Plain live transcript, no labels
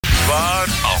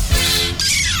about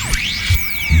Elvis.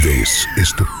 This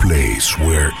is the place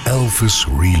where Elvis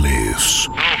relives.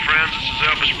 Hello, friends. This is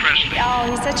Elvis Presley.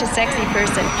 Oh, he's such a sexy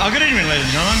person. Oh, good evening, ladies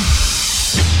and gentlemen.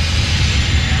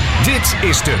 Dit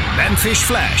is de Memphis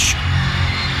Flash.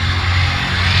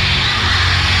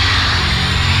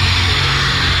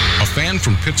 A fan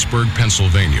from Pittsburgh,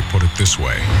 Pennsylvania put it this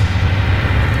way.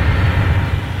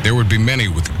 There would be many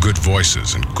with good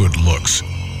voices and good looks,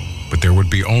 but there would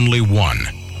be only one,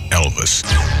 Elvis.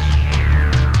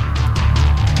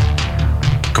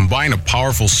 Combine a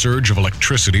powerful surge of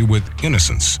electricity with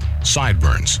innocence,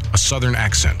 sideburns, a southern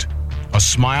accent, a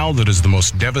smile that is the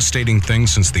most devastating thing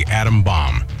since the atom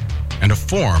bomb, and a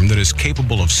form that is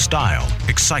capable of style,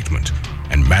 excitement,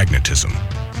 and magnetism.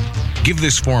 Give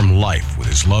this form life with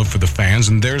his love for the fans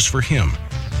and theirs for him,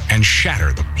 and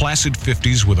shatter the placid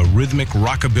 50s with a rhythmic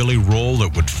rockabilly roll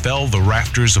that would fell the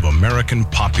rafters of American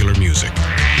popular music.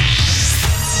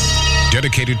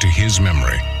 Dedicated to his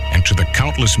memory and to the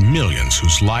countless millions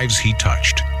whose lives he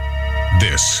touched,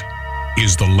 this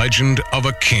is the legend of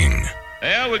a king.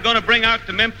 Well, we're going to bring out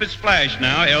the Memphis Flash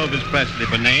now, Elvis Presley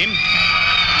by name.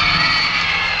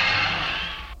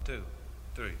 2,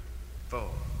 3, 4.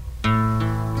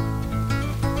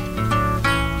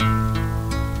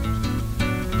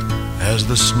 As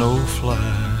the snow flies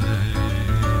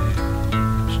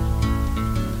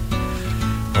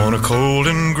on a cold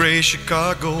and gray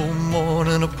Chicago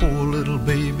morning, a poor little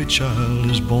baby child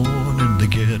is born in the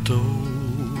ghetto,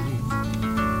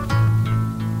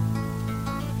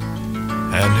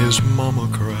 and his mama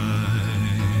cries,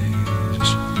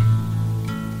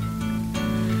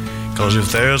 'cause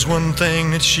if there's one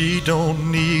thing that she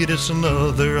don't need, it's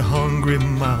another hungry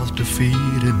mouth to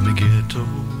feed in the ghetto.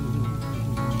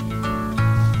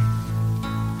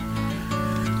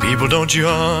 People, don't you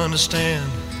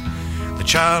understand? The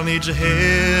child needs a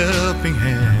helping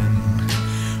hand.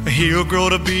 He'll grow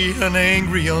to be an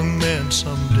angry young man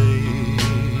someday.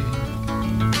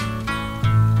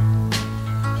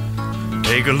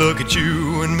 Take a look at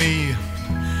you and me.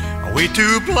 Are we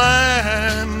too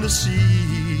blind to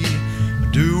see?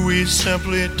 Do we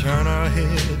simply turn our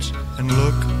heads and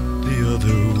look the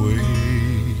other way?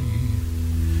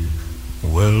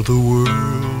 Well, the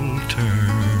world turns,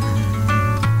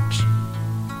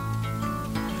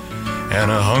 and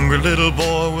a hungry little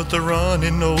boy with a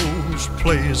runny nose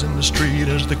plays in the street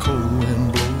as the cold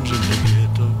wind blows in the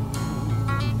ghetto.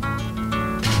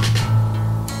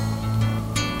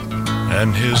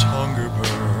 And his hunger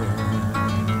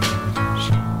burns,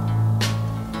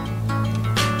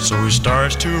 so he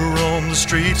starts to roam the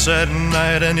streets at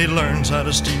night, and he learns how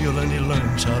to steal and he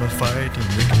learns how to fight in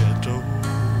the ghetto.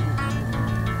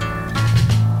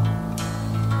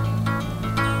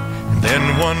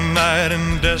 Then one night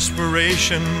in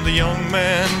desperation, the young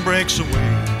man breaks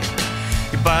away.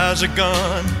 He buys a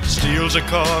gun, steals a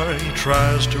car, he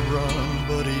tries to run,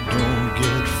 but he don't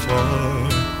get far,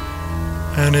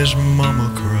 and his mama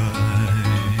cries.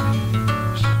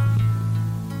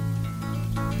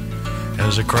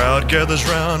 As a crowd gathers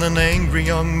round an angry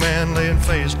young man laying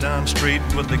face down street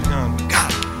with a gun.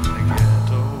 God!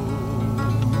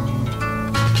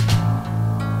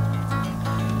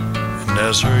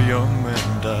 As her young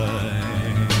man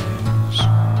dies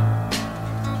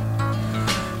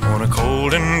on a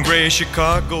cold and gray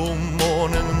Chicago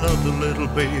morning, another little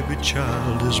baby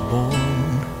child is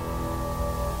born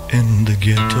in the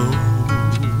ghetto,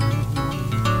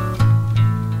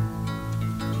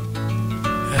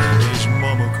 and his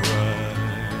mama cries.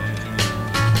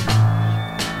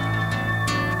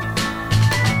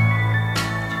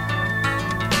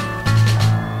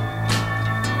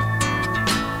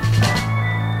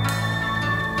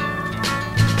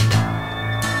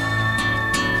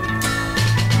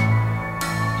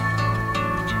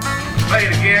 Play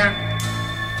it again.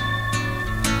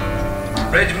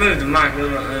 Reggie, move the mic a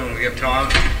little on the guitar.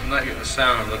 I'm not getting the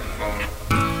sound I'm looking for.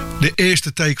 De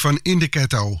eerste take van In the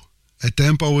Ghetto. Het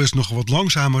tempo is nog wat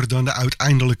langzamer dan de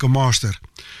uiteindelijke master.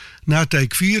 Na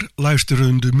take 4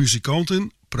 luisteren de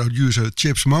muzikanten, producer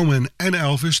Chips Moman en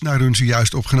Elvis naar hun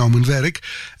zojuist opgenomen werk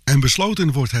en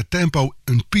besloten wordt het tempo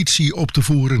een pitsie op te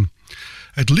voeren.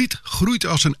 Het lied groeit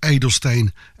als een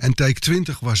edelsteen en take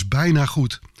 20 was bijna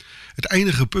goed. Het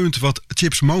enige punt wat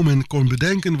Chips Moman kon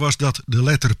bedenken was dat de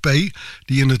letter P,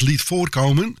 die in het lied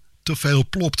voorkomen, te veel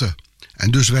plopte.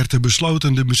 En dus werd er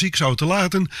besloten de muziek zo te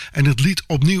laten en het lied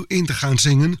opnieuw in te gaan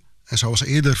zingen. En zoals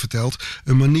eerder verteld,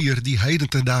 een manier die heden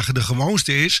ten dagen de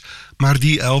gewoonste is, maar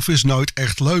die Elvis nooit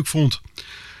echt leuk vond.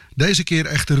 Deze keer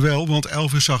echter wel, want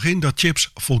Elvis zag in dat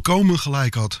Chips volkomen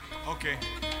gelijk had. Oké.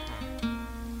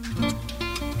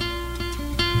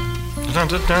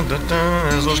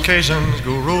 as those caissons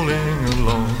go rolling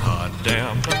along. Hot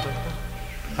damn.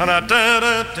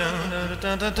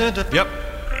 Yep.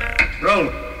 Roll.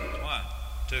 1,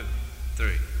 2,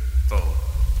 3, 4.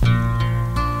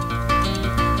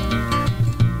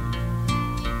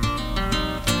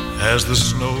 As the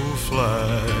snow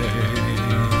flies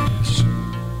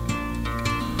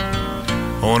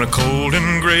on a cold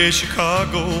and gray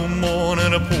Chicago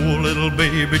morning, a poor little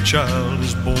baby child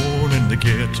is born in the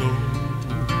ghetto,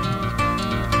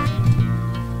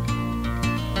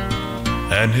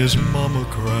 and his mama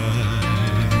cries,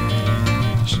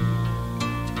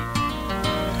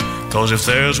 'cause if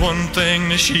there's one thing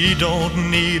that she don't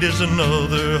need, is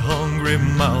another hungry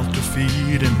mouth to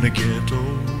feed in the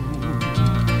ghetto.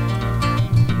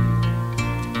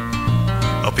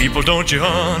 People, don't you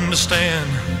understand?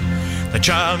 The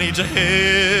child needs a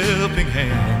helping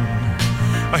hand,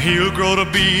 or he'll grow to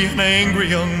be an angry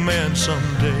young man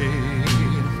someday.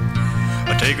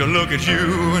 Take a look at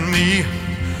you and me.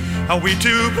 Are we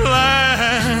too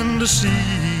blind to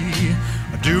see?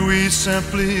 Or do we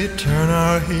simply turn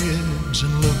our heads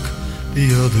and look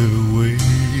the other way?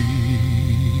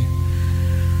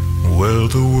 Well,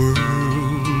 the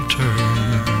world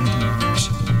turns,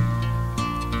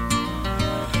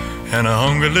 and a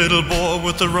hungry little boy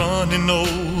with a runny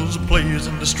nose plays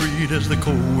in the street as the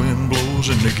cold wind blows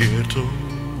in the ghetto.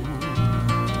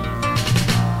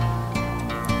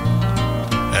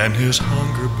 And his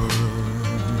hunger burns,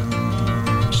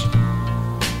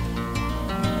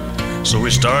 so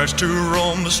he starts to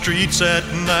roam the streets at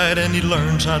night, and he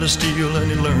learns how to steal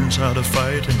and he learns how to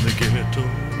fight in the ghetto.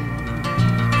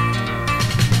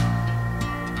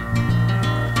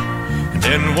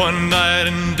 Then one night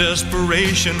in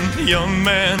desperation, the young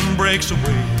man breaks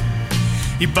away.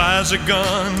 He buys a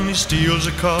gun, he steals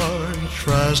a car, he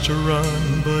tries to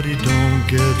run, but he don't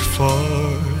get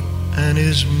far, and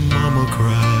his mama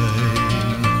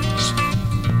cries.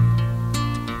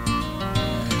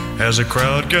 As a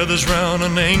crowd gathers round,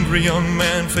 an angry young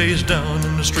man face down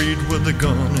in the street with a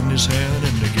gun in his hand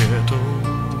in the ghetto.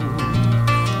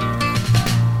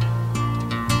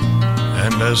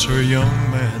 And as her young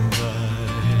man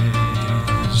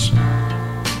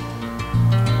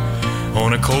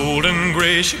on a cold and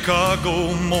gray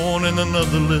Chicago morning,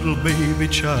 another little baby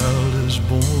child is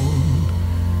born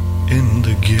in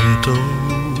the ghetto.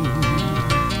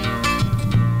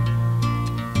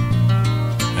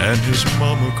 And his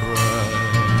mama cries.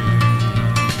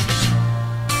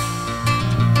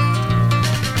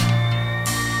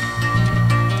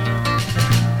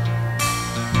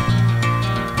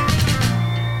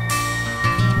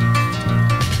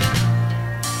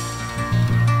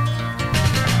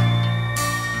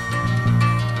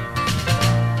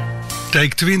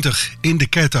 Take 20 in de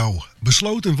ghetto.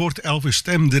 Besloten wordt Elvis'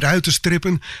 stem eruit te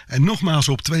strippen en nogmaals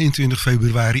op 22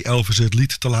 februari Elvis het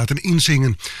lied te laten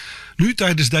inzingen. Nu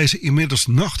tijdens deze inmiddels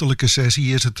nachtelijke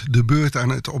sessie is het de beurt aan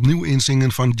het opnieuw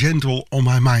inzingen van Gentle on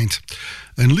My Mind.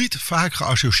 Een lied vaak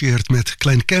geassocieerd met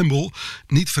Glen Campbell.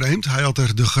 Niet vreemd, hij had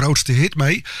er de grootste hit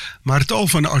mee. Maar tal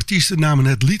van artiesten namen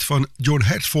het lied van John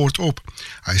Hartford op.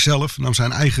 Hij zelf nam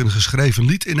zijn eigen geschreven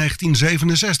lied in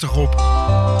 1967 op.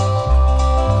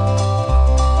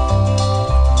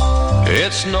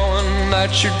 It's knowing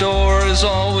that your door is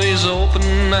always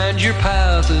open and your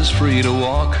path is free to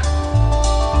walk.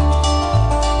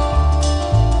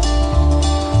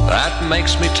 That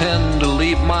makes me tend to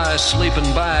leave my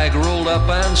sleeping bag rolled up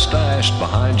and stashed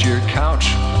behind your couch.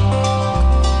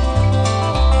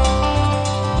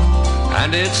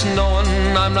 And it's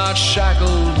knowing I'm not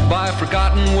shackled by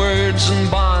forgotten words and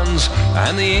bonds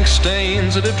and the ink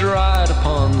stains that have dried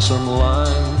upon some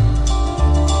line.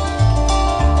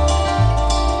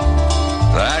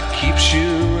 That keeps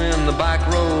you in the back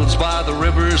roads by the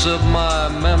rivers of my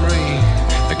memory.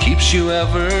 That keeps you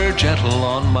ever gentle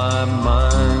on my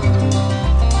mind.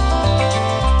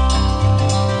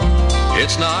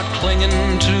 It's not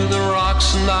clinging to the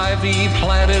rocks and ivy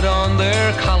planted on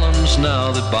their columns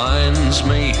now that binds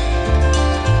me,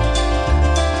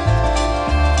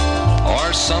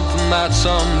 or something that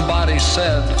somebody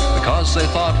said because they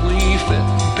thought we fit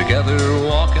together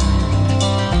walking.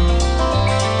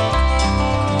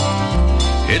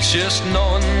 It's just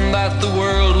knowing that the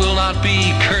world will not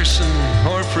be cursing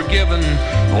or forgiven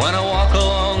when I walk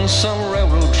along some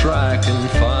railroad track and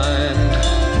find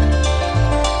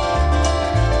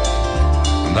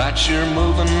that you're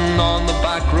moving on the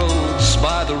back roads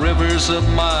by the rivers of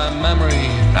my memory,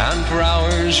 and for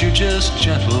hours you're just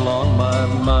gentle on my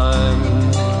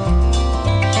mind.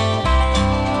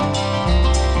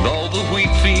 Though the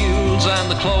wheat fields and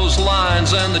the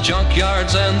clotheslines and the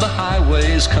junkyards and the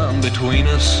highways come between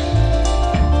us,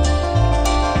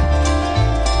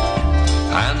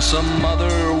 some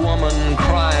other woman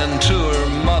crying to her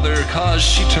mother 'cause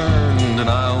she turned and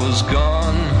I was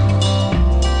gone.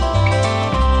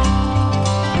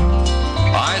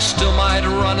 I still might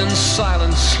run in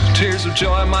silence, tears of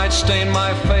joy might stain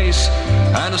my face,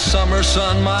 and a summer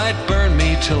sun might burn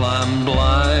me till I'm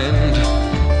blind.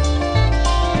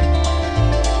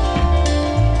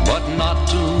 But not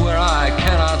to where I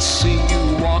cannot see you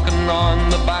walking on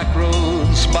the back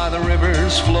roads by the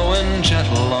rivers flowing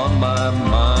gentle on my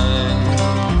mind.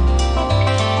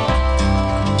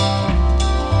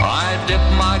 I dip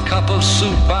my cup of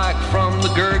soup back from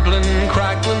the gurgling,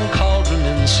 crackling cauldron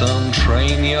in some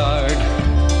train yard.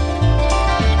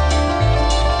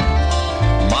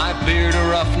 My beard a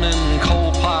roughening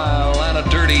coal pile and a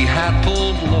dirty hat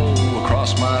pulled low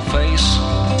across my face.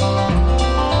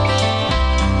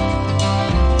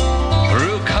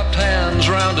 Through cupped hands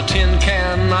round a tin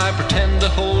can, I pretend to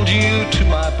hold you to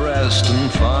my breast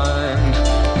and find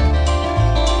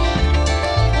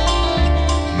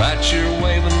that you're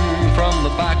waving from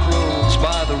the back roads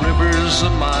by the rivers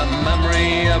of my memory,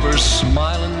 ever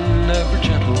smiling, ever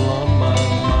gentle on my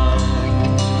mind.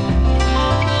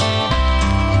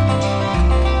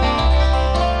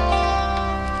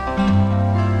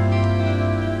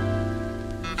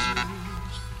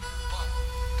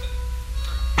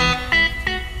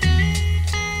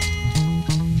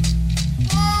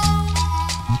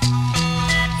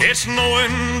 It's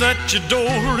knowing that your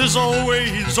door is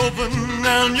always open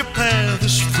and your path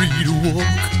is free to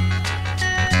walk.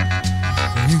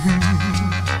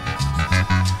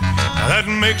 That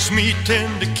makes me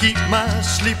tend to keep my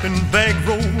sleeping bag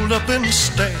rolled up and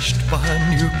stashed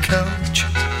behind your couch.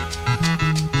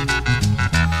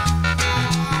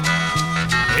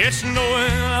 It's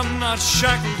knowing I'm not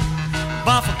shackled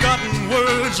by forgotten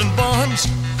words and bonds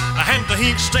and the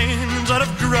ink stains that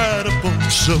have dried up on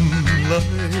some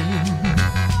line.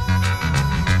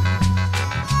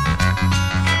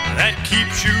 That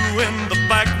keeps you in the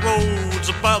back roads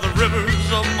by the rivers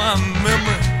of my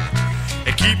memory.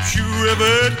 It keeps you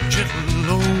ever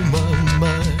gentle on my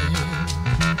mind.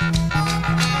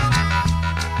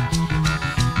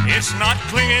 It's not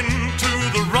clinging to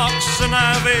the rocks and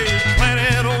ivy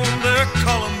planted on their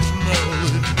columns now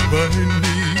that bind me.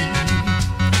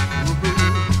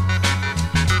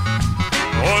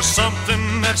 Or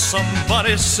something that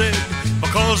somebody said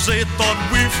because they thought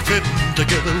we fit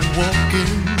together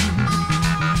walking.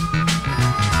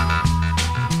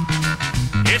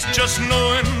 It's just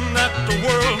knowing that the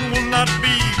world will not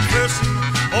be cursing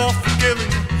or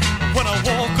forgiving when I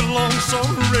walk along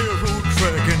some railroad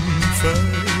track and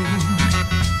find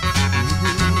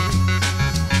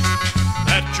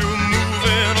that you're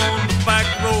moving on the back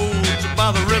roads by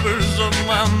the rivers of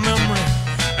my memory,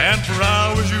 and for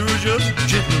hours you're just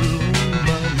gentle on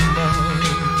my mind.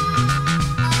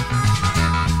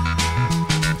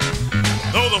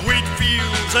 Though the wheat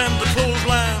fields and the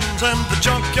clotheslines and the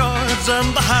junkyards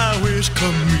and the highways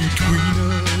come between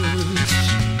us,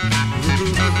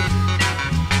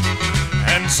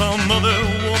 and some other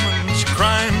woman's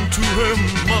crying to her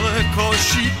mother 'cause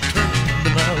she turned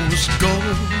and I was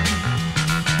gone,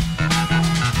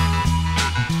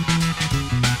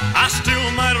 I still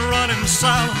might run in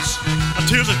silence.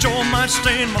 Tears of joy might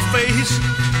stain my face,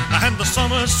 and the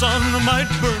summer sun might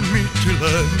burn me till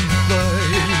I'm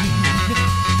blind.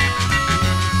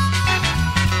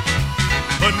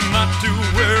 But not to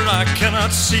where I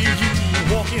cannot see you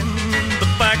walking the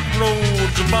back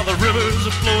roads by the rivers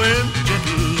flowing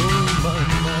gentle on my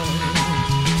mind.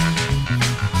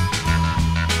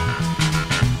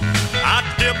 I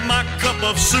dip my cup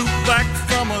of soup back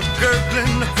from a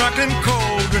gurgling, crackling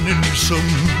cauldron in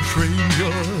some train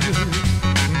yard.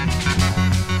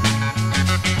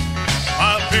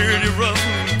 My beardy rough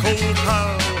and cold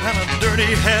pile and a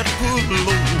dirty hat pulled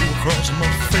low across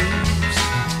my face.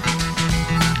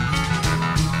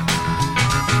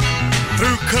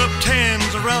 Through cupped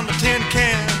hands around a tin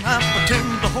can, I pretend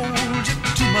to hold you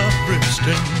to my breast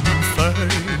and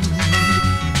find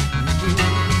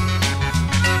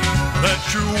that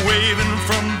you're waving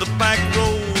from the back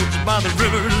roads by the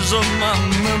rivers of my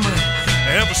memory,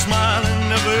 ever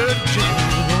smiling, ever gentle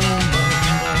on my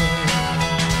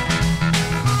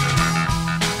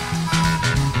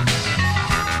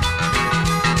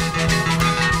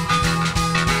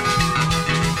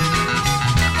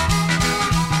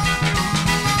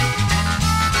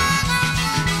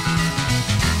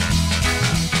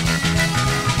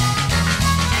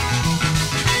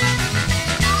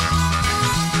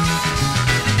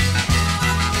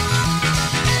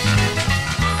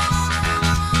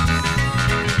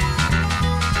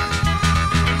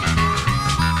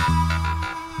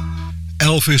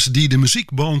Elvis die de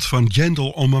muziekband van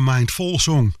Gentle on My Mind vol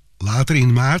zong. Later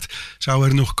in maart zou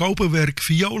er nog koperwerk,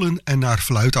 violen en naar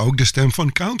fluit ook de stem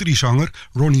van countryzanger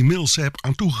Ronnie Milsap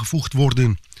aan toegevoegd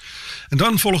worden. En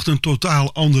dan volgt een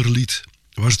totaal ander lied.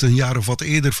 Was het een jaar of wat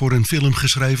eerder voor een film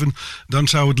geschreven, dan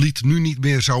zou het lied nu niet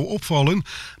meer zo opvallen.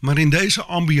 Maar in deze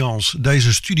ambiance,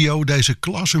 deze studio, deze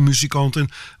klasse muzikanten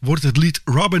wordt het lied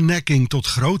Rubbernecking tot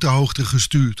grote hoogte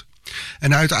gestuurd.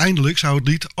 En uiteindelijk zou het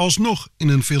lied alsnog in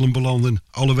een film belanden,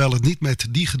 alhoewel het niet met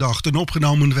die gedachten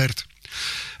opgenomen werd.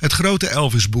 Het grote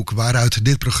Elvis-boek waaruit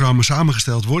dit programma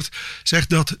samengesteld wordt, zegt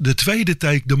dat de tweede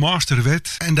take de master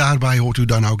werd en daarbij hoort u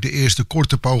dan ook de eerste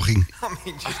korte poging. I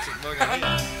mean, just look at me.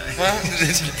 Huh?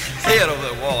 Head over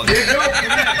that wall. Okay,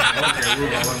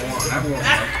 Ruben, I want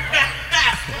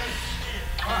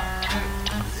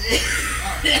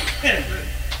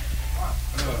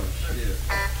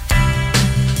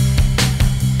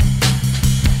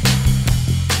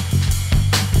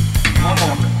One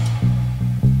more.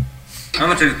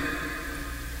 Number two.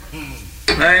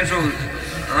 Now, so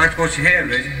I like what you had,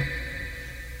 Reggie.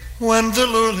 When the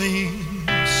lily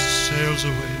sails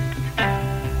away,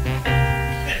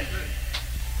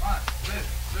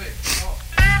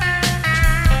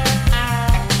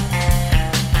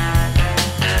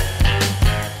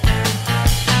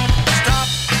 stop,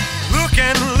 look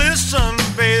and listen,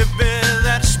 baby,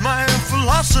 that's my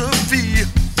philosophy.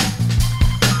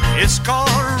 It's called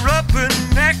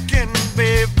rubbernecking,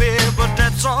 baby, but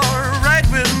that's alright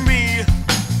with me.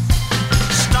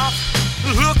 Stop,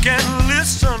 look and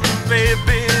listen,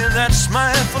 baby, that's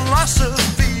my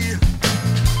philosophy.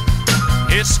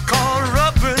 It's called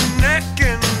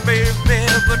rubbernecking, baby,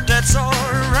 but that's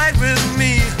alright with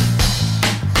me.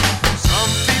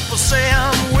 Some people say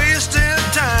I'm wasting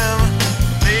time,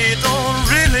 they don't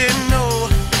really know.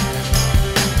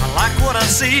 I like what I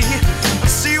see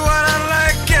what I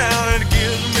like, yeah, it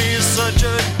gives me such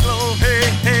a glow. Hey,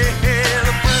 hey, hey,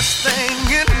 the first thing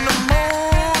in the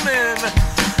morning,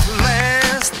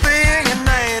 last thing at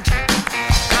night.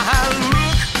 I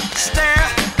look, stare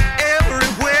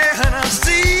everywhere, and I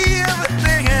see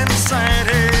everything inside.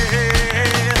 Hey, hey,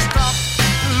 hey, stop,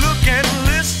 look and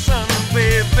listen,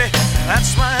 baby,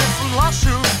 that's my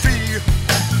philosophy.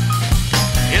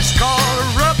 It's called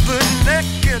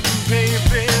rubbernecking,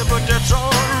 baby, but that's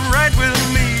alright with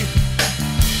me.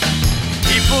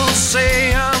 People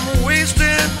say I'm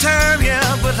wasting time,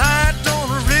 yeah, but I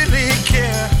don't really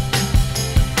care.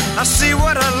 I see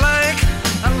what I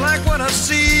like what I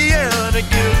see, yeah, and it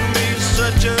gives me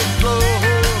such a glow.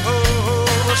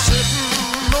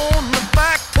 Sitting on the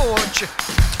back porch,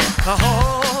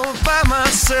 all by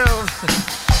myself.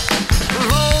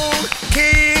 Long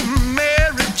came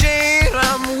Mary Jane,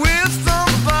 I'm with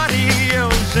somebody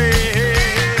else. Hey,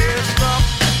 stop,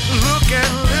 look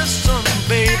and listen,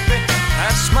 baby,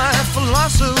 that's my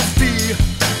philosophy.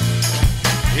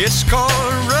 It's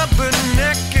called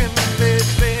rubbernecking,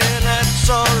 baby, that's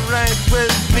alright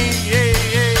with me. Hey,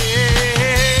 hey,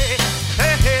 hey,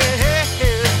 hey, hey, hey,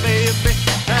 hey, baby,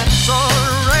 that's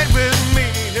alright with me.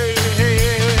 Hey, hey,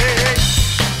 hey,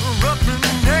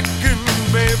 rubbernecking,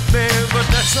 baby, but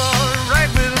that's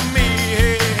alright with me.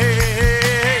 Hey, hey,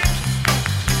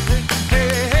 hey,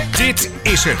 hey. Dit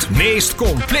is het meest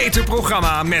complete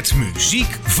programma met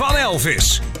muziek van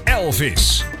Elvis.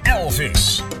 Elvis,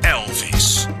 Elvis,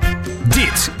 Elvis.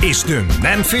 Dit is de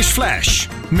Memphis Flash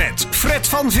met Fred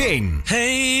van Veen.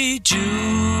 Hey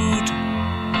Jude,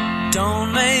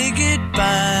 don't make it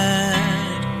bad.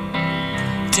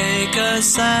 Take a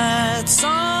sad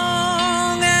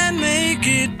song and make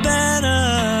it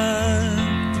better.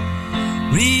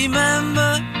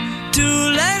 Remember to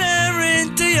let her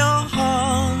into your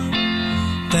heart.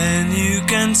 Then you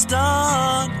can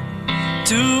start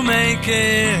to make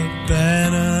it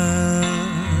better.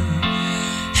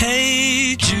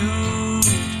 Hey Jude,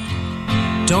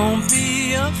 don't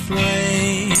be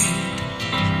afraid.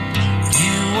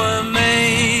 You were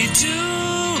made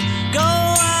to go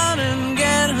out and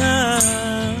get her.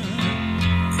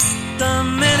 The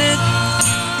minute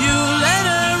you let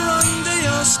her under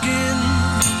your skin,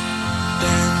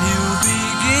 then you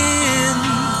begin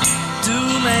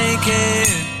to make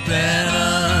it better.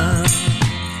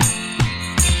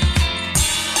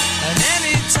 And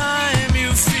anytime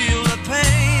you feel the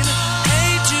pain,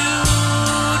 hey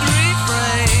Jude,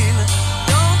 refrain.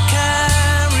 Don't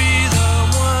carry the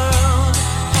world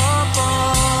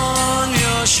upon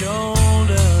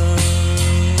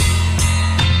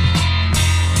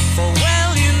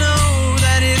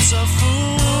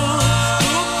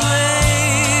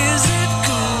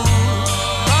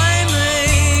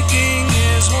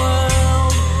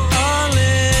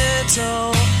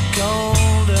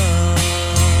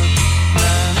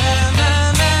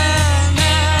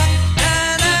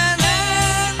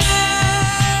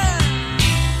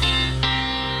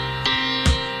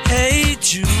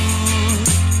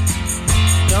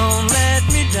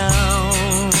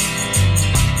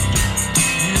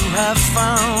have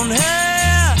found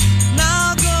her.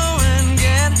 Now go and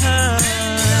get her.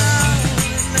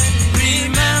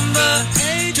 Remember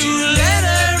to let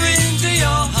her into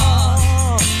your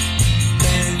heart.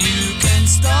 Then you can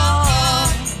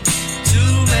start to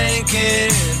make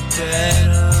it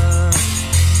better.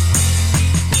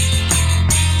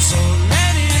 So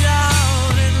let it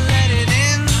out and let it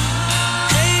in.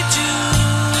 Hate you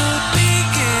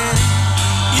begin.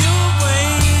 You're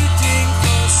waiting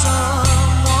for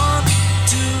someone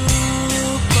to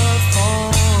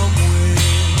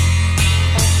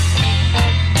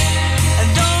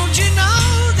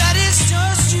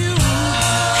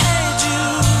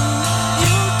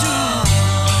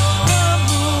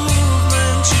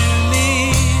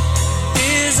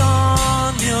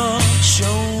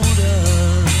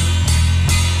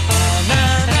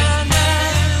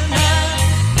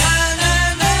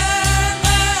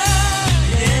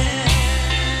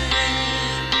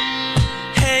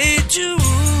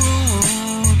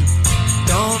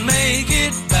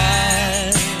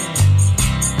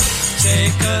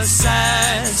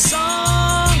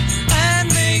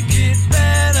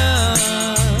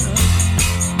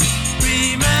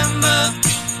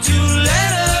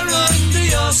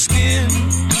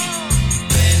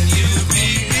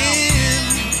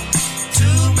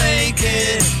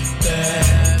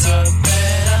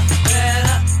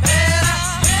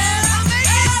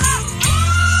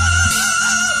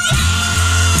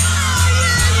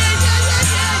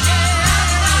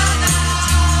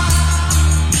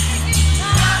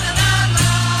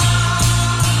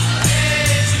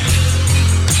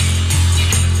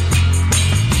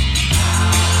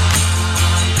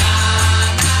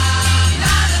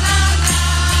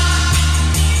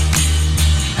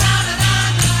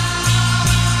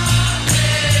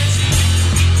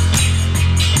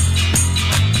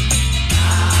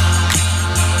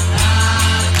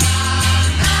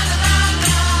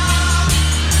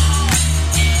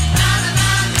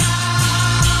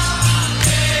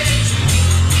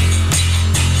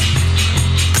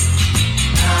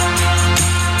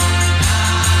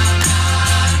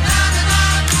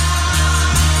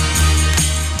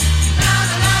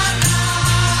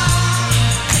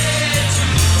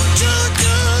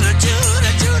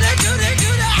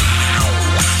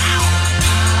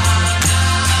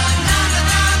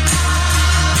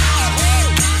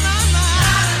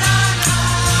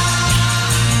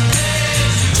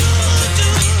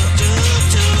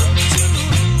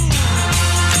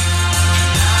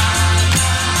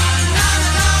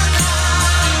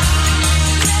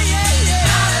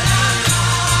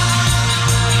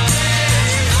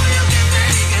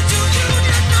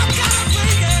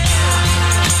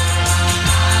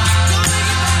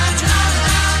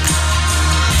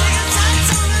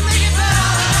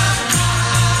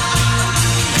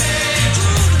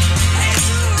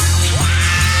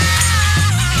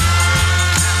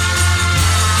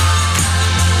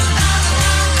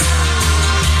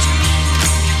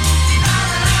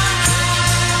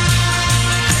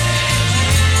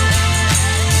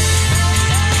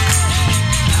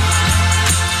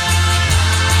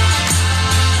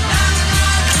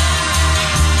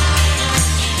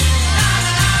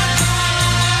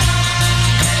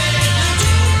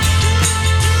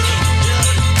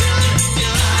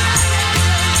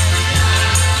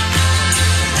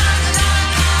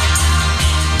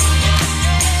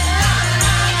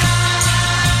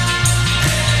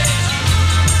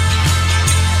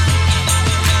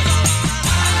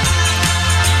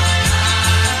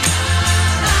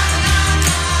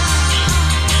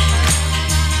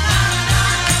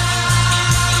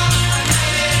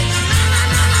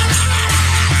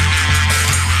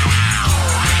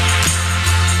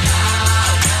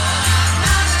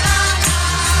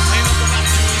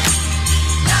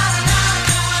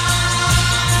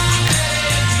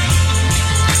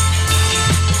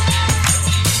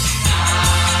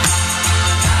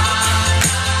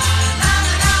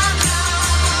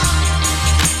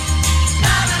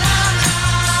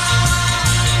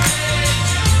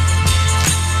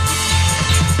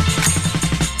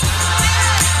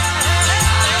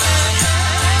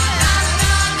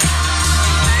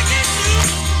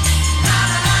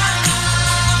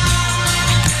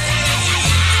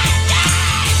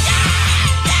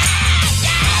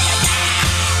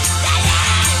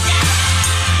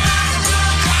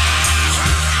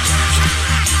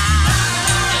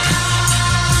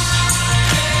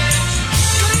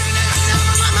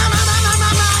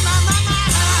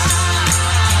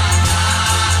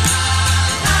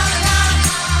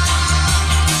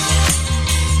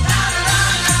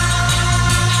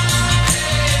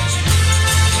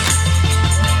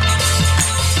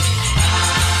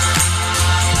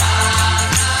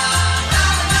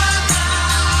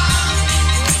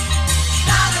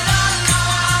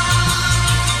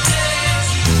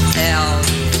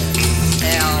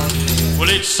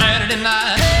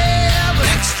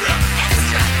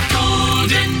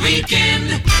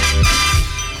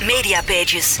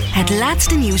Mediapages. Het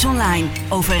laatste nieuws online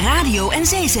over radio en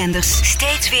zeezenders.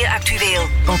 Steeds weer actueel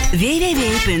op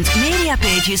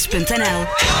www.mediapages.nl.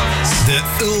 De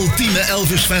ultieme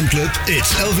Elvis fanclub,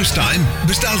 It's Elvis Time,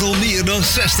 bestaat al meer dan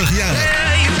 60 jaar.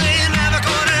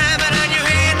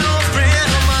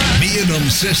 Meer dan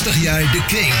 60 jaar de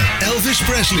King, Elvis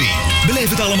Presley. Beleef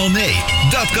het allemaal mee.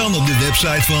 Dat kan op de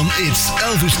website van It's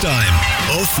Elvis Time.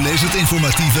 Of lees het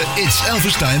informatieve It's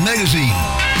Elvis Time magazine.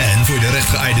 En voor de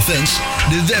rechtgeaarde fans,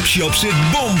 de webshop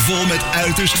zit bomvol met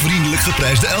uiterst vriendelijk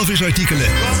geprijsde Elvis-artikelen.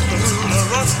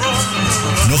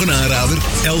 Nog een aanrader,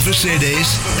 Elvis CD's,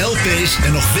 LP's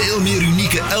en nog veel meer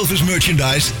unieke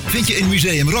Elvis-merchandise vind je in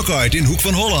Museum Rock Art in Hoek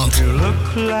van Holland.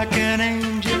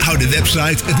 Hou de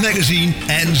website, het magazine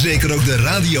en zeker ook de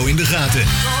radio in de gaten.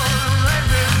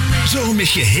 Zo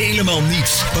mis je helemaal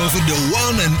niets over de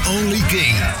one and only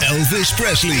King, Elvis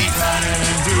Presley.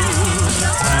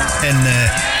 En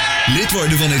lid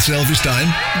worden van It's Elvis Time?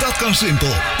 Dat kan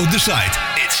simpel op de site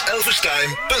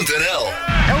itselvistime.nl.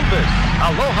 Elvis,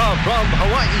 Aloha from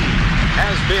Hawaii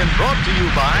has been brought to you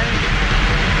by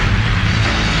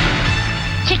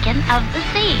Chicken of the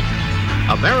Sea,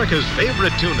 America's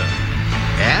favorite tuna,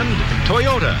 and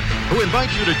Toyota, who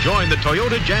invites you to join the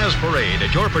Toyota Jazz Parade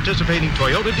at your participating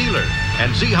Toyota dealer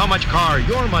and see how much car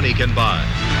your money can buy.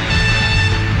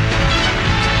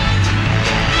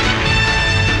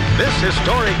 This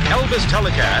historic Elvis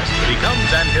telecast becomes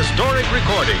an historic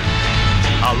recording.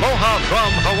 Aloha from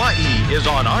Hawaii is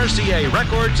on RCA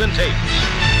Records and Tapes.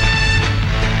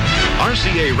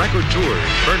 RCA Record Tours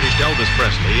furnished Elvis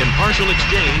Presley in partial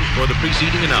exchange for the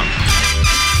preceding announcement.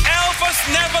 Elvis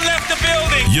never left the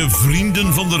building. Je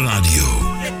vrienden van de radio.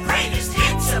 The greatest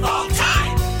hits of all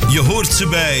time. Je hoort ze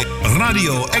bij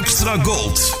Radio Extra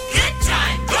Gold. Good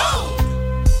time gold.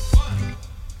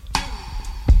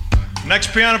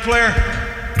 Next piano player.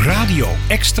 Radio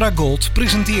Extra Gold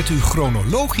presenteert u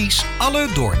chronologisch alle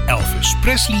door Elvis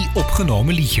Presley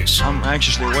opgenomen liedjes. I'm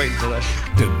anxiously waiting for this.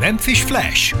 De Memphis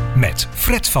Flash met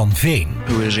Fred van Veen.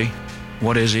 Who is he?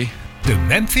 What is he? De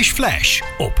Memphis Flash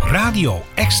op Radio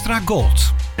Extra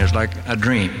Gold. It's like a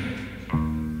dream.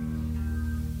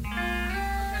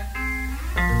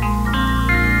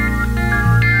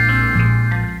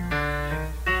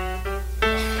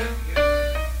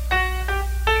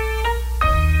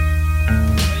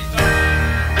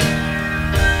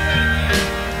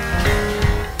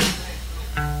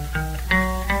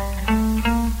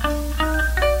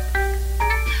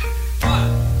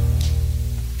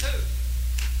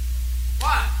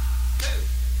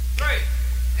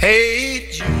 Hey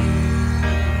Jude,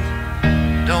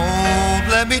 don't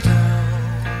let me down.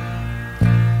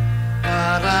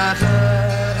 Da, da, da,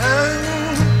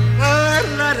 da,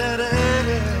 da, da, da.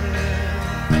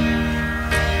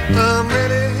 The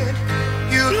minute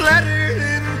you let it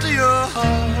into your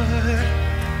heart,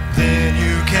 then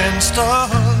you can start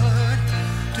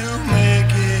to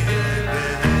make it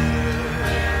better.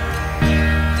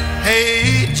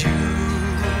 Hey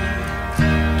Jude,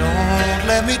 don't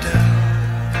let me down.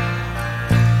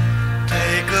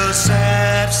 A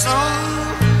sad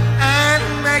song and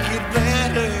make it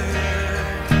better.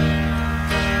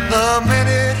 The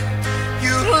minute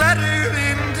you let it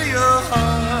into your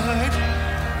heart,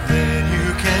 then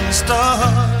you can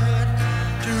start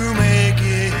to make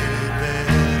it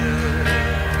better.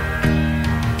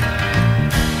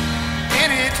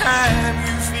 Anytime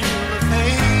you feel the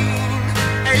pain,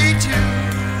 hey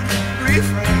Jude,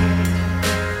 refrain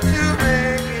to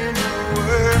making the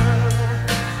world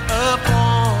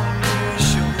upon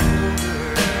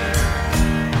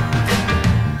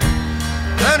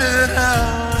it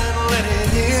out and let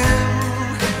it in.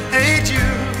 Hey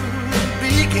Jude,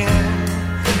 begin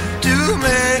to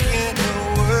make the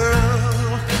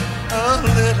world a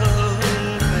little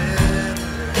better.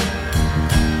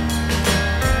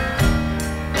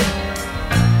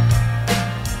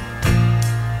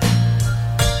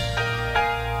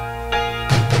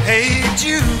 Hey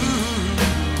Jude,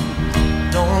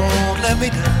 don't let me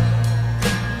down.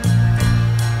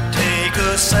 Take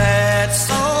a sad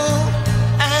song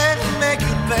make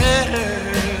it better.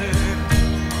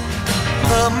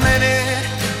 The minute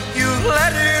you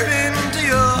let it into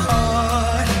your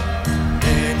heart,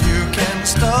 then you can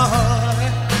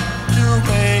start to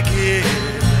make it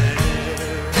better.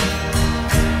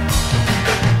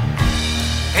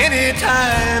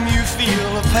 Anytime you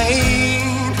feel a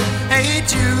pain, hey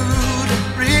Jude,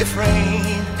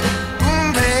 refrain,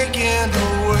 making the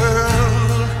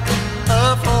world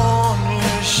upon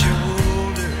your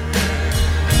shoulder.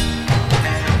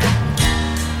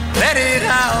 Let it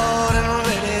out and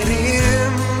let it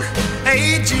in.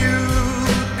 Hey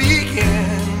Jude,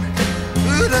 begin.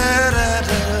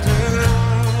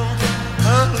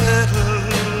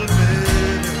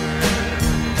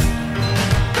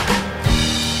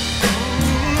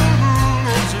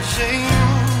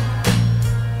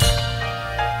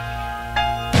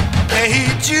 Hey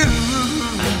Jude,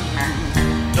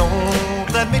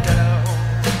 don't let me down.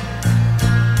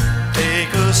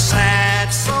 Take a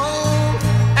sad song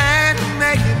and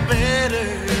make it better.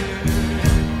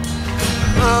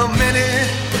 The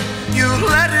minute you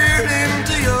let her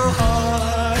into your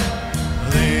heart,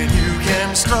 then you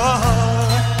can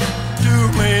start to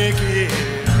make it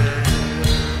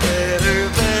better,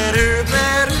 better,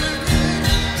 better.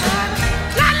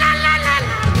 La la la la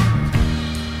la.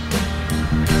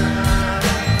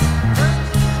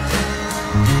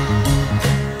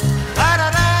 La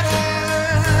da da da.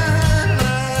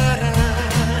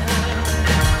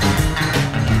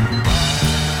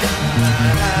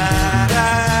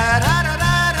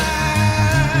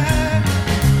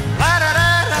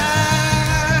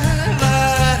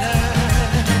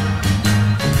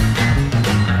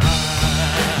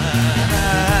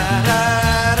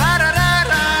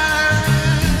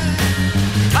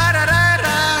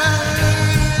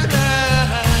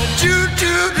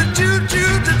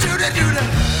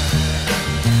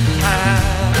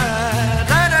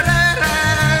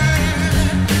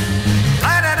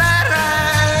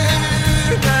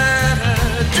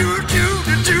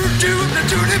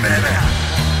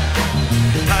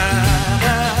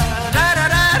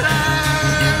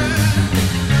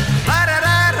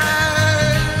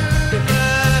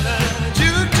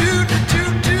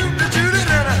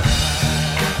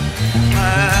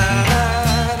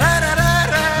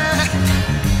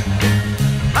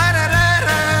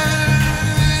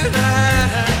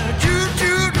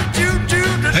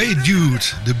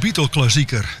 De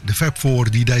Beatle-klassieker. De Fab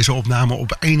Four die deze opname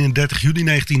op 31 juli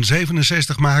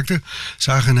 1967 maakten,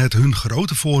 zagen het hun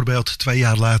grote voorbeeld 2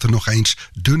 jaar later nog eens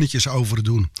dunnetjes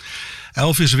overdoen.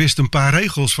 Elvis wist een paar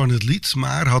regels van het lied,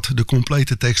 maar had de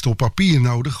complete tekst op papier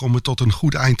nodig om het tot een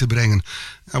goed eind te brengen.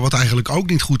 Wat eigenlijk ook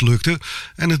niet goed lukte,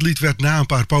 en het lied werd na een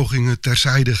paar pogingen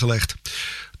terzijde gelegd.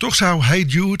 Toch zou Hey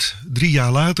Jude 3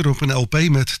 jaar later op een LP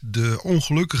met de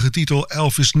ongelukkige titel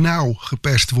Elvis Now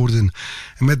geperst worden.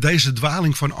 En met deze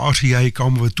dwaling van RCA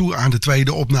komen we toe aan de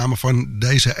tweede opname van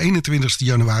deze 21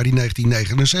 januari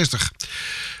 1969.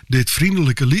 Dit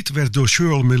vriendelijke lied werd door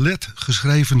Shirl Millett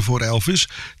geschreven voor Elvis,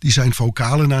 die zijn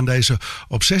vocalen aan deze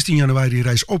op 16 januari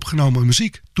reis opgenomen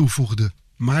muziek toevoegde.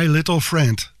 My Little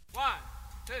Friend. 1,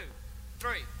 2,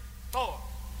 3, 4.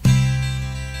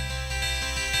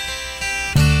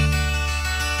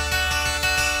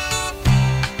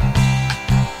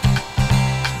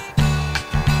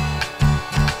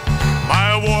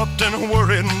 My warped and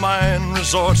worried mind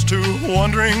resorts to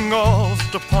wandering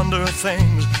off to ponder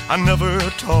things I never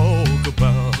talk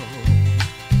about.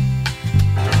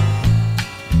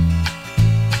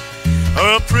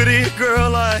 A pretty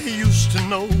girl I used to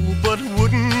know, but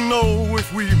wouldn't know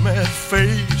if we met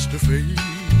face to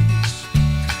face.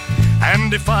 And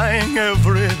defying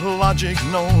every logic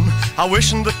known, I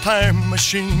wish the time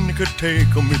machine could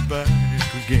take me back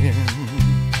again.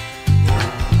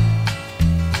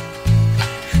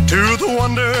 To the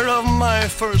wonder of my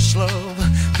first love,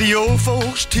 the old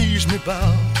folks tease me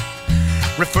about,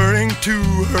 referring to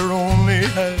her only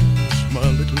as my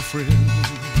little friend.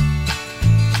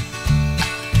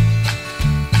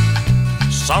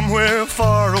 Somewhere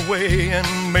far away,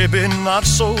 and maybe not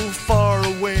so far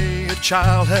away, a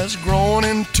child has grown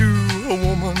into a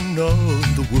woman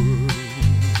of the world.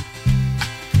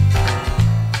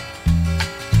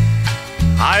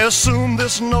 I assume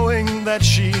this knowing that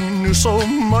she knew so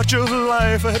much of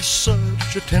life at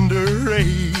such a tender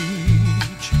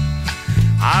age.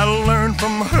 I learned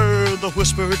from her the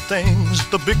whispered things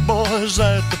the big boys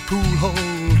at the pool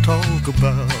hall talk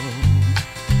about.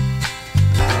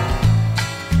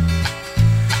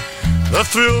 The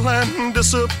thrill and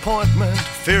disappointment,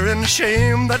 fear and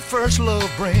shame that first love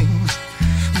brings.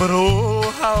 But oh,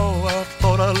 how I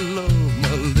thought I loved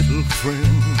my little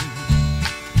friend.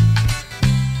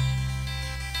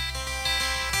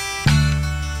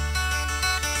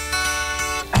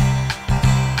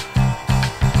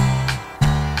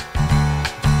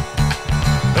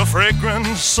 The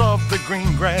fragrance of the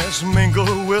green grass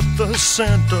mingle with the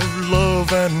scent of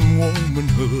love and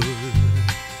womanhood.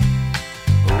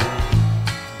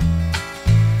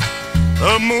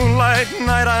 The moonlight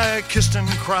night I kissed and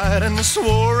cried and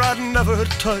swore I'd never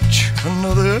touch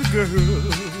another girl.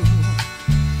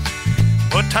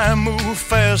 But time moved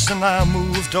fast and I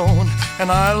moved on,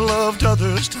 and I loved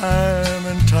others time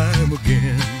and time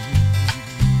again.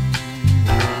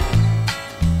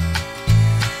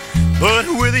 But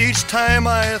with each time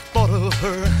I thought of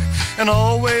her and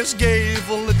always gave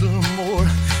a little more,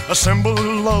 a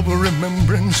symbol of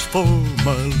remembrance for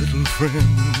my little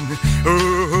friend.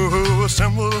 Oh, a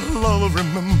symbol of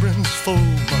remembrance for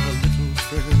my little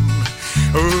friend.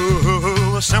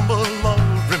 Oh, a symbol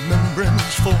of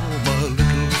remembrance for my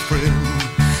little friend.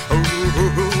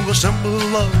 Oh, a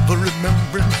symbol of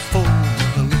remembrance for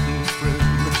my little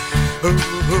friend.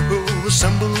 Oh, a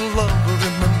symbol of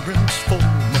remembrance for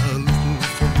my little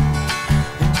friend.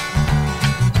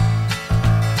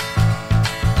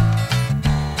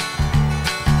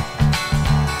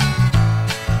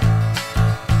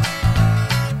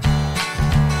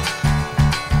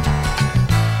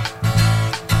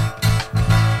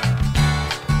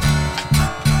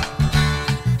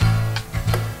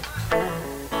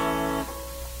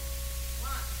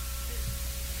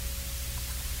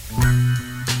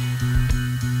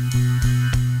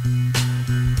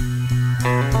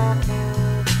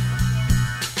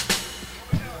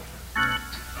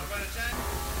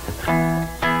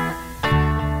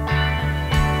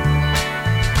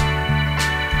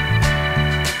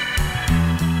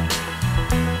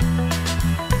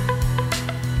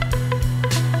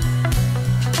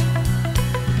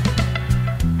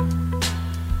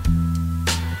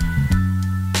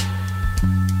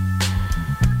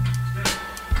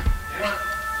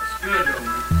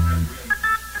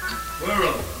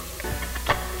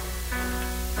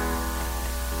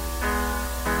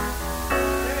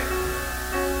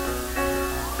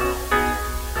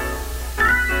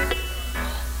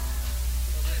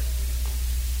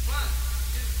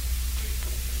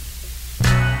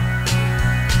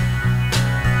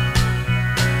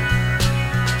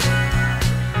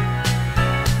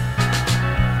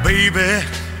 Baby,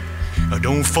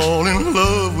 don't fall in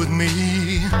love with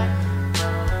me.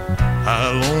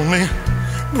 I'll only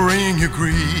bring you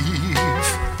grief.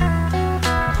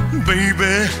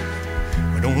 Baby,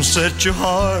 don't set your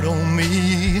heart on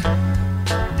me.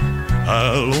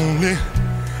 I'll only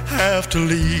have to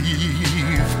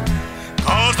leave.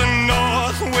 'Cause the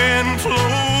north wind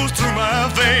flows through my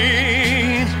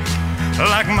veins.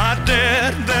 Like my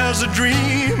dad, there's a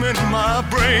dream in my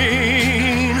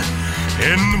brain.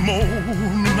 In the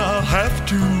morning I'll have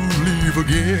to leave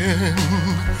again.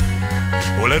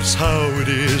 Well, that's how it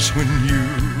is when you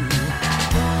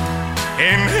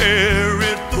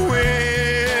inherit the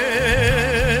wind.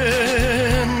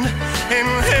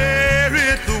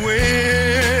 Inherit the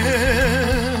wind.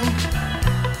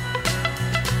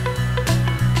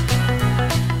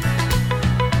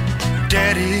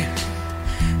 Daddy,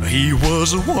 he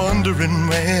was a wandering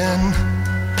man.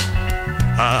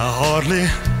 I hardly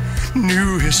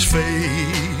knew his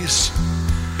face.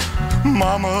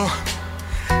 Mama,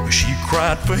 she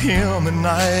cried for him at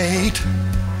night.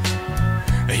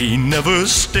 He never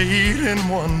stayed in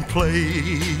one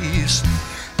place.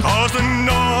 'Cause the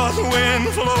north wind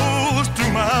flows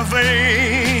through my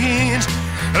veins.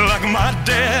 Like my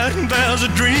dad, there's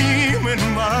a dream in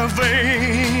my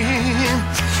vein.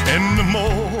 In the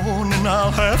morning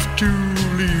I'll have to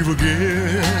leave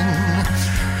again.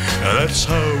 That's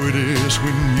how it is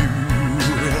when you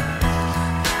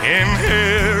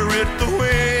inherit the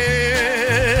wind.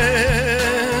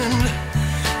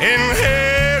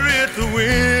 Inherit the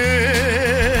wind.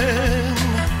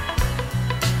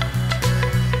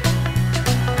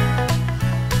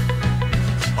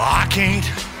 I can't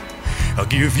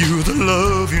give you the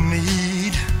love you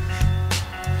need.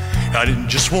 I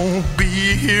just won't be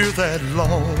here that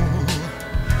long.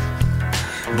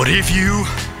 But if you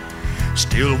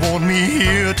still want me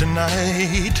here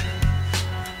tonight,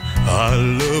 I'll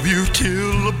love you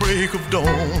till the break of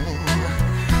dawn.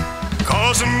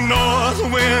 'Cause the north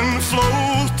wind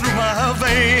flows through my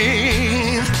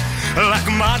veins. Like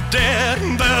my dad,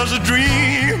 there's a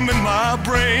dream in my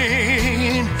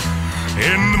brain.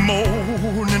 In the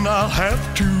morning I'll have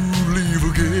to leave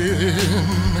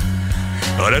again.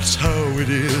 That's how it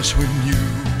is when you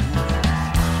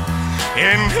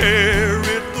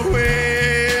inherit the wind.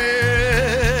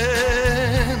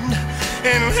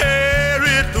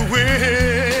 Inherit the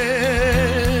wind.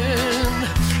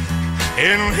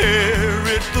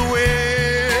 Inherit the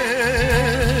wind.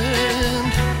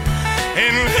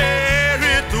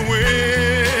 Inherit the wind.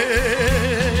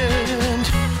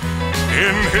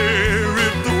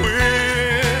 Inherit the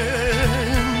wind.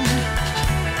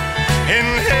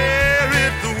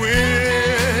 Inherit the wind.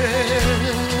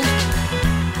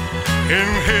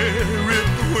 Inherit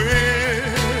the wind.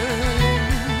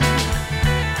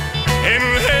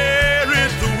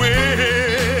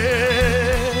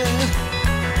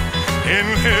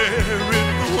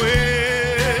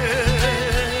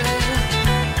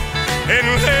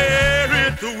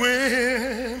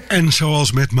 En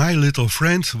zoals met My Little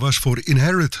Friend was voor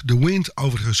Inherit the Wind,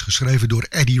 overigens geschreven door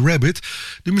Eddie Rabbitt,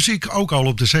 de muziek ook al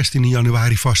op de 16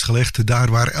 januari vastgelegd, daar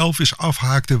waar Elvis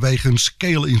afhaakte wegens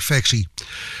keelinfectie.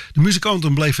 De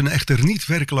muzikanten bleven echter niet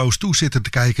werkeloos toezitten te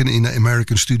kijken in de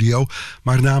American Studio,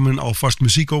 maar namen alvast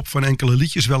muziek op van enkele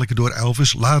liedjes welke door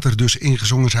Elvis later dus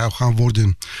ingezongen zou gaan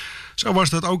worden. Zo was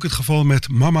dat ook het geval met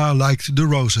Mama Liked the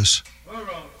Roses.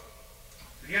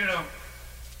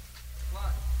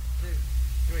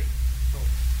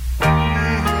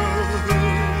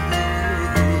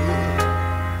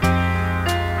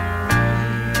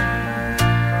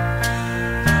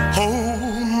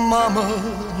 Mama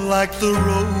liked the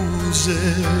roses.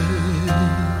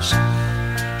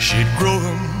 She'd grow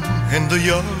them in the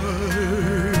yard,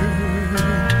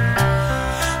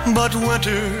 but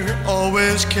winter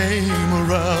always came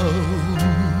around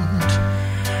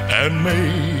and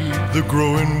made the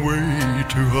growing way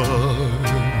too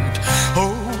hard.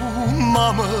 Oh,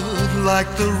 Mama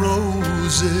liked the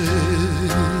roses,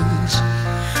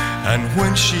 and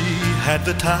when she had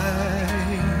the time,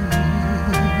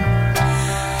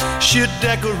 she'd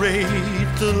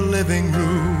decorate the living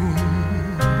room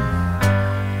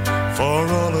for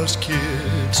all us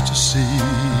kids to see.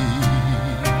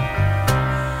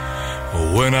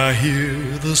 When I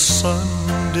hear the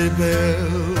Sunday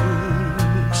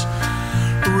bells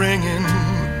ringing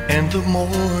in the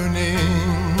morning,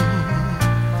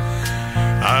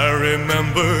 I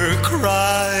remember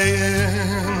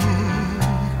crying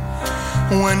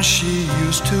when she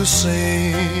used to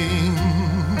sing.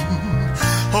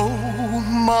 Oh,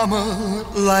 Mama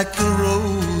liked the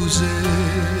roses,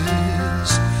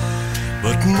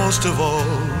 but most of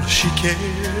all she cared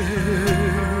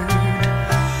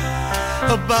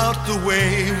about the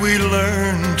way we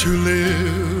learn to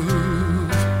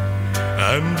live,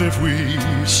 and if we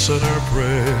said our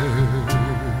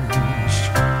prayers.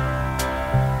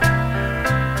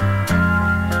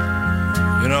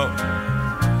 You know,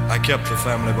 I kept the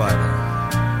family Bible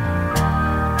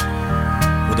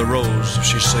with a rose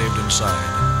she saved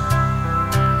inside.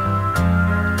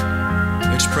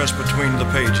 It's pressed between the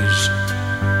pages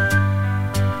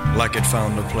like it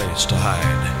found a place to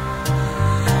hide.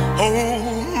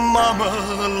 Oh, Mama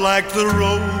liked the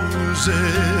roses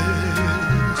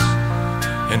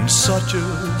in such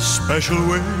a special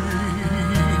way.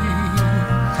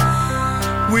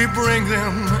 We bring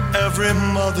them every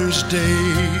Mother's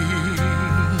Day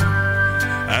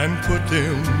and put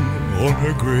them on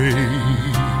her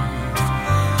grave.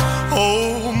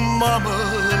 Oh, Mama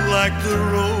liked the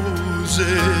roses.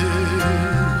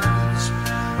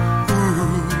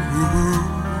 Ooh,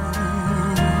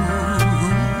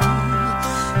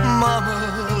 Mama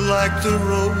liked the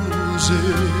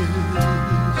roses.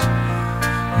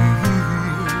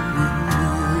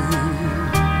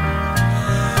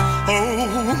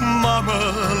 Oh, Mama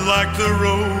liked the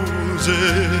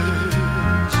roses.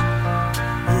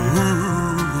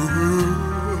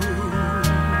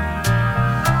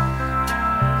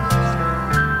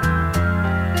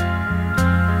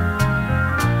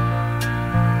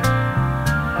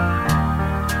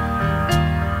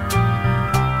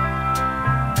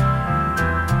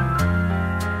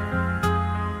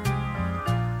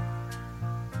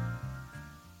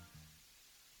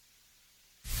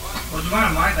 What's the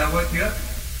matter, Mike? I woke you up.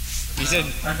 He said,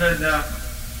 I said,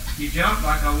 you jumped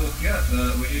like I woke you up.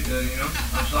 Was you, you know,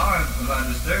 I'm sorry if I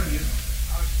disturbed you.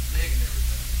 I was just digging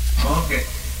everything. Oh, okay.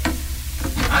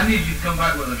 I need you to come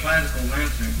back with a classical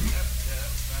answer.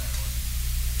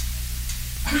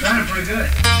 It sounded pretty good.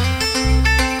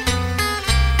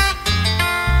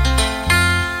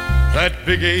 That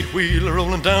big 8-wheeler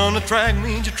rolling down the track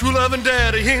means your true loving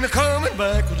daddy ain't a-coming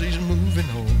back, 'cause he's moving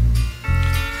home.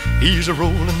 He's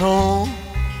a-rolling on.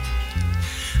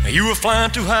 You were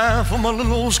flying too high for my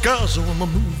little old sky, so I'm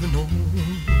a-moving on.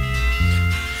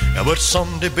 Yeah, but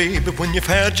someday, baby, when you've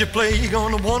had your play, you're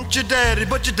gonna want your daddy,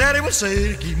 but your daddy will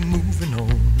say, keep moving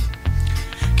on.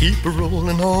 Keep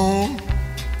a-rolling on.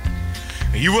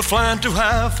 You were flying too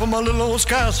high for my little old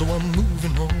sky, so I'm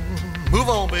moving on. Move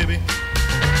on, baby.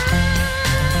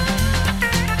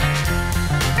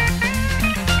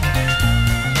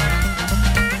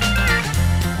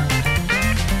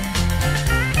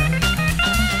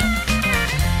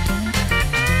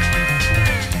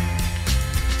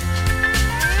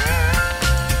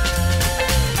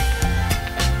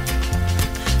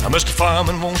 Mr.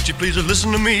 Fireman, won't you please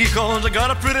listen to me, 'cause I got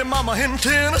a pretty mama in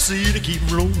Tennessee to keep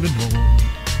rolling on,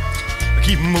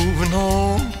 keep moving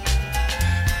on.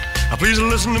 Now please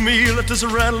listen to me, let this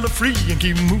rattle free and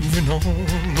keep moving on.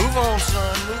 Move on,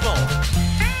 son, move on.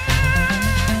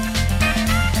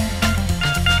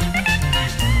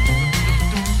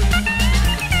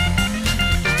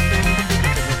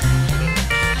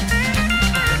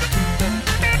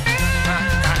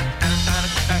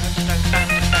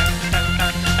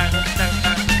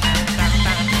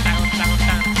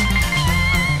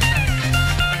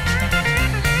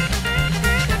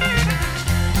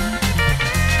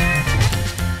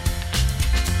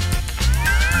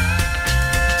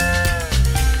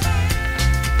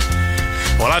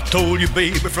 told you,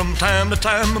 baby, from time to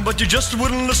time, but you just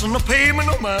wouldn't listen to pay me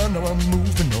no mind. Now I'm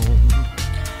moving on,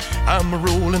 I'm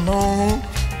rolling on.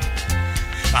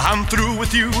 I'm through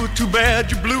with you, too bad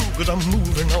you're blue, 'cause I'm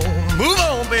moving on. Move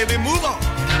on, baby, move on.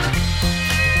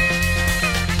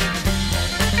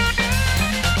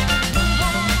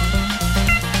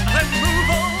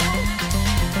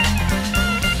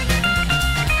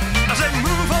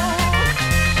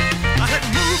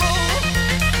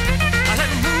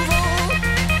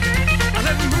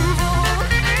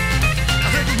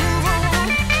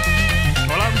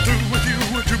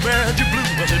 Bad you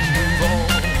blue, I said move on. I said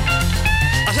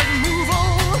move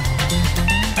on. I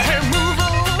said move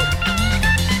on.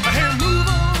 I said move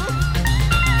on.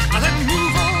 I said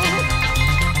move on.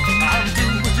 I'm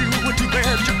through with you, with too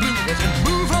bad you blue. I said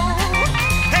move on.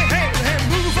 Hey, hey, hey,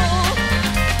 move on.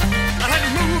 I said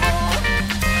move on.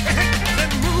 Hey, hey, I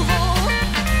said move on.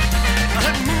 I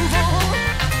said move on.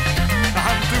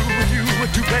 I'm through with you,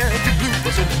 with too bad you blue. I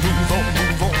said move on,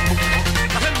 move on, move on.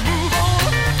 I said move on.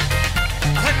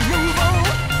 Move on.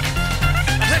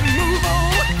 I said move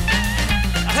on.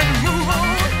 I said move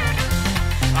on.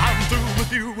 I'm through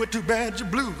with you, with too bad you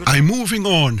blue. I'm moving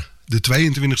on. De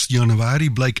 22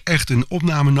 januari bleek echt een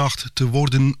opnamenacht te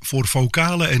worden voor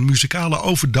vocale en muzikale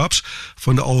overdubs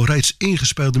van de al reeds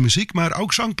ingespeelde muziek, maar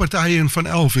ook zangpartijen van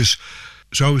Elvis.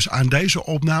 Zo is aan deze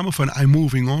opname van I'm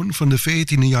Moving On van de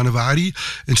 14 januari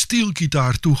een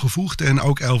steelgitaar toegevoegd en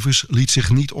ook Elvis liet zich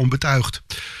niet onbetuigd.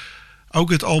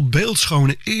 Ook het al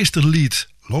beeldschone eerste lied,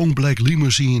 Long Black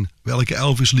Limousine, welke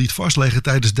Elvis liet vastleggen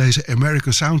tijdens deze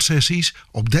American Sound Sessies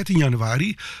op 13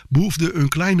 januari, behoefde een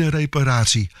kleine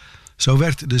reparatie. Zo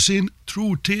werd de zin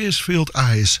Through Tears-Filled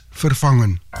Eyes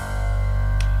vervangen.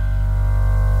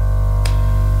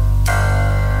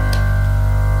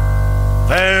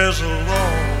 There's a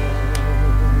long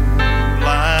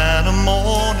line of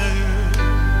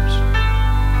mourners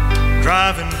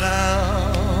driving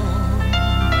down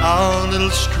our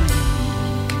little street.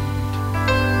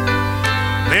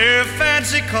 Their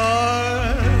fancy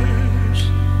cars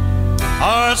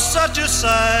are such a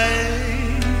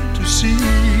sight to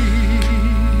see.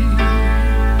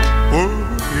 Oh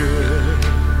yeah,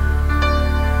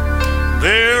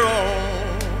 they're all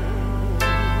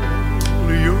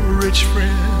your rich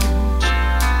friends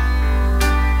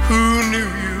who knew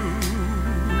you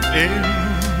in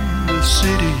the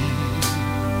city.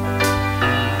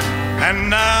 And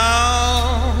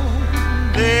now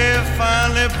they've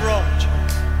finally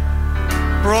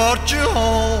brought you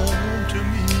home to me.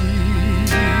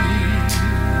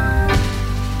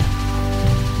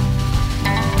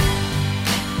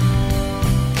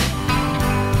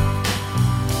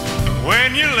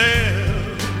 When you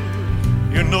left,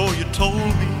 you know you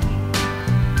told me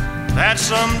that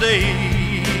someday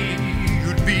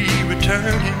you'd be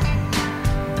returning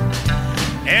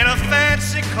in a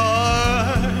fancy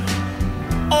car,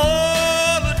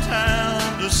 all the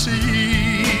town to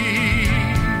see.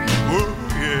 Oh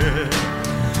yeah.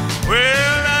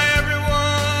 Well, now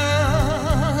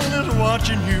everyone is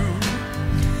watching you.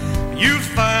 You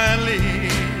finally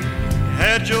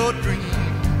had your dream.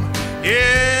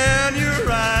 Yeah, and you're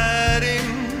riding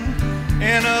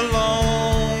in a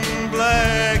long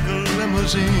black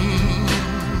limousine.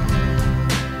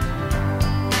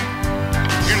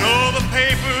 You know the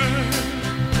papers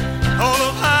all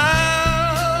of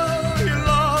how you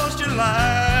lost your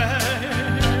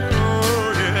life.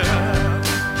 Oh yeah.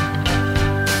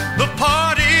 The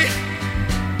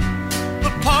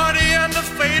party and the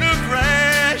fatal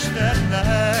crash that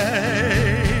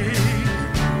night.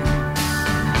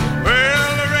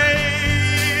 Well, the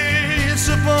race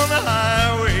upon the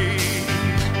highway,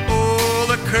 oh,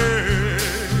 the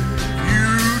curve you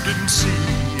didn't see.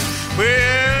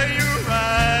 Well, you're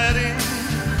riding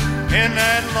in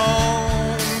that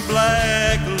long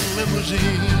black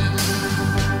limousine.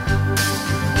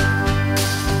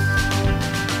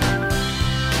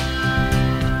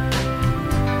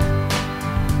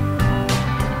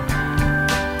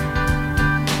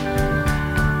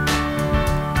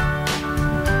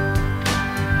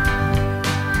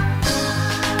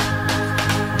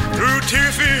 Through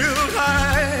tear-filled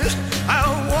eyes,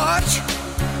 I'll watch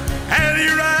as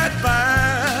you ride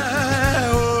by.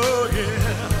 Oh yeah.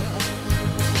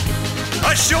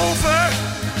 A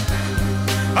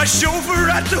chauffeur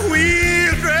at the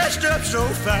wheel, dressed up so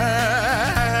fine.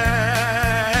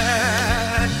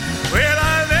 Well,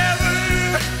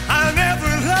 I'll never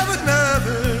love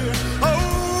another.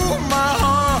 Oh, my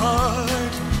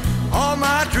heart, all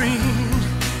my dreams,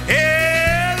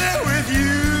 yeah, they're with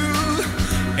you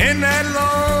in that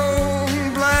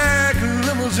long black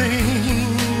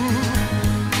limousine.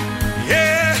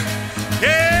 Yeah,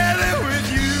 yeah.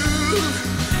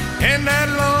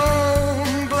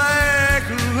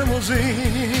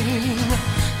 limousine.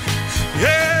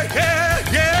 Yeah, yeah,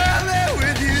 yeah, there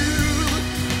with you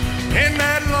in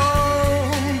that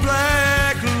long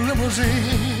black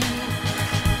limousine.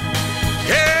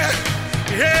 Yeah,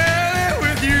 yeah, there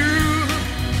with you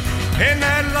in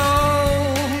that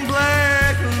long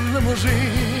black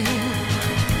limousine.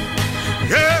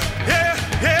 Yeah, yeah,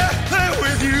 yeah, there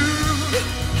with you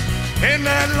in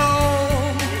that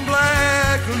long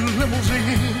black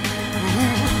limousine.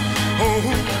 Ooh, oh,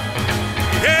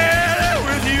 yeah, there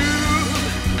with you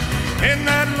in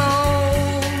that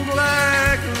long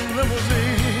black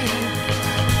limousine.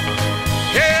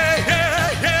 Yeah,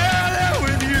 yeah, yeah, there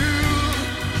with you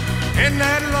in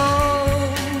that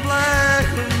long black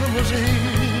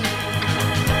limousine.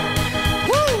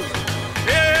 Woo!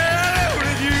 Yeah, there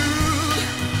with you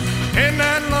in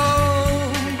that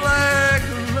long black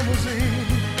limousine.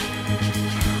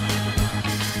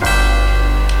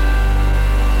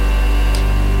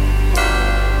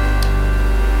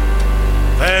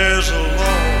 There's a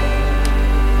long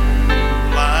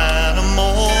line of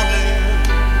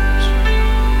mornings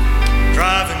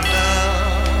driving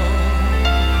down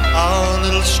our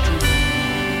little street.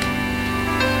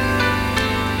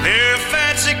 Their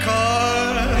fancy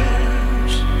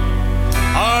cars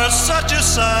are such a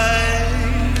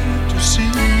sight to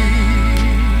see.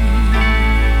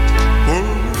 Oh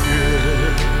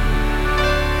yeah,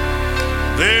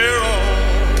 they're all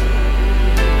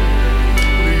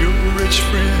your rich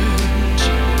friends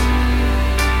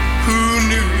who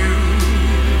knew you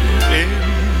in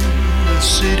the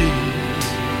city.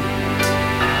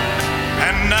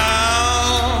 And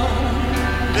now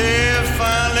they've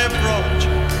finally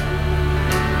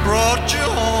brought you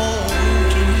home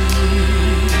to me.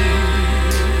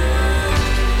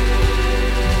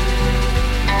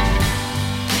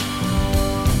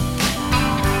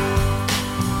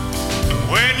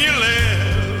 When you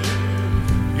left,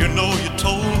 you know you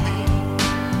told me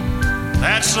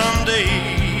that someday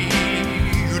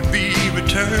you'd be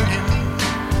returning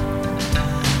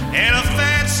in a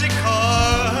fancy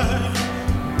car,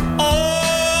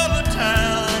 all the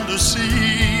town to see.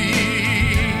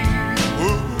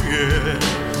 Oh yeah.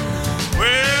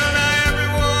 Well, now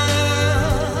everyone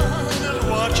is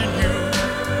watching you.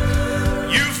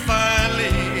 You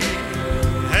finally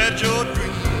had your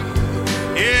dream,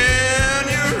 and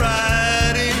you're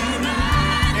riding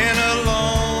in a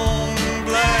long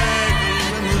black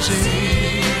limousine.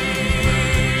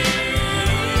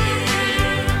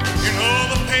 You know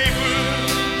the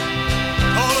papers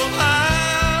told of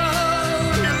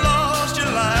how you lost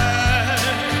your life.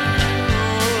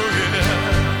 Oh yeah.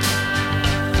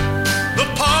 The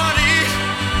party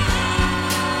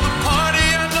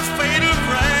and the fatal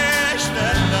crash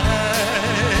that night.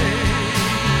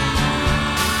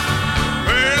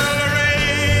 Well, the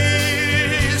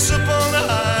race upon the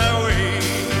highway,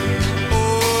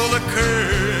 oh, the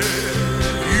curve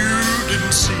you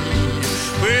didn't see.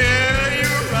 Well,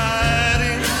 you're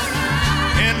riding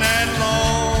in that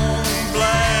long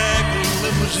black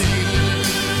limousine.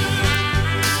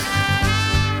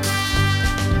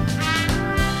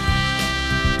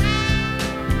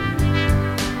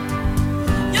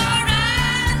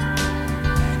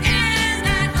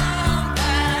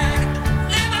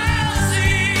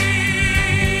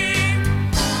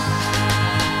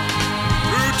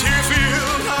 Through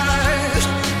tear-filled eyes,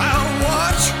 I'll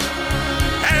watch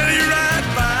as you ride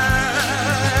by.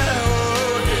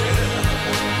 Oh yeah.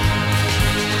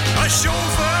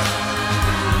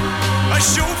 A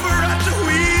chauffeur at the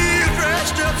wheel,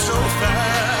 dressed up so fine.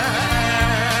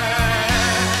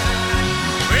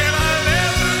 Well,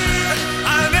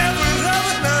 I'll never love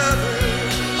another.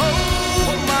 Oh,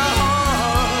 my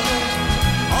heart,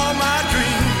 all my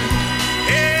dreams,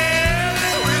 yeah,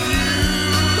 they're with you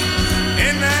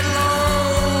in that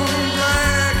long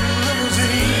black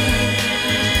limousine.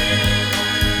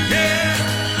 Yeah,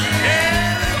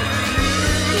 yeah, they're with you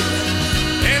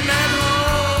in that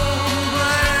long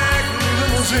black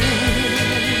limousine.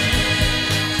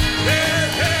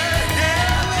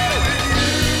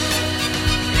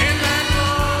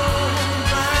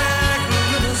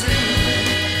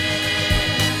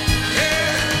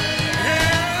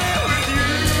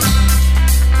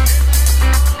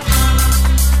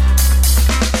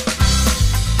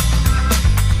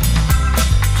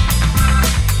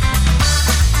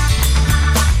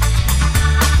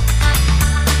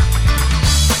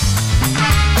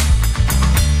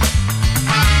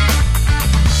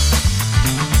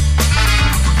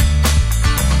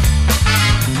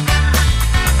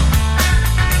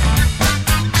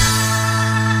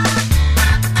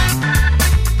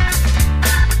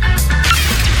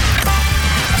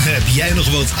 jij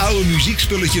nog wat oude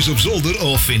muziekspulletjes op zolder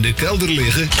of in de kelder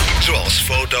liggen? Zoals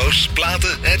foto's,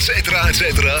 platen, etcetera,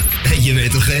 etcetera. En je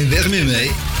weet er geen weg meer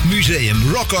mee?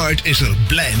 Museum Rock Art is er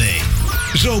blij mee.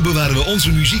 Zo bewaren we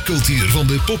onze muziekcultuur van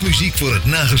de popmuziek voor het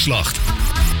nageslacht.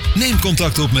 Neem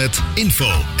contact op met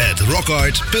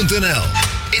info@rockart.nl.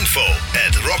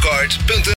 info@rockart.nl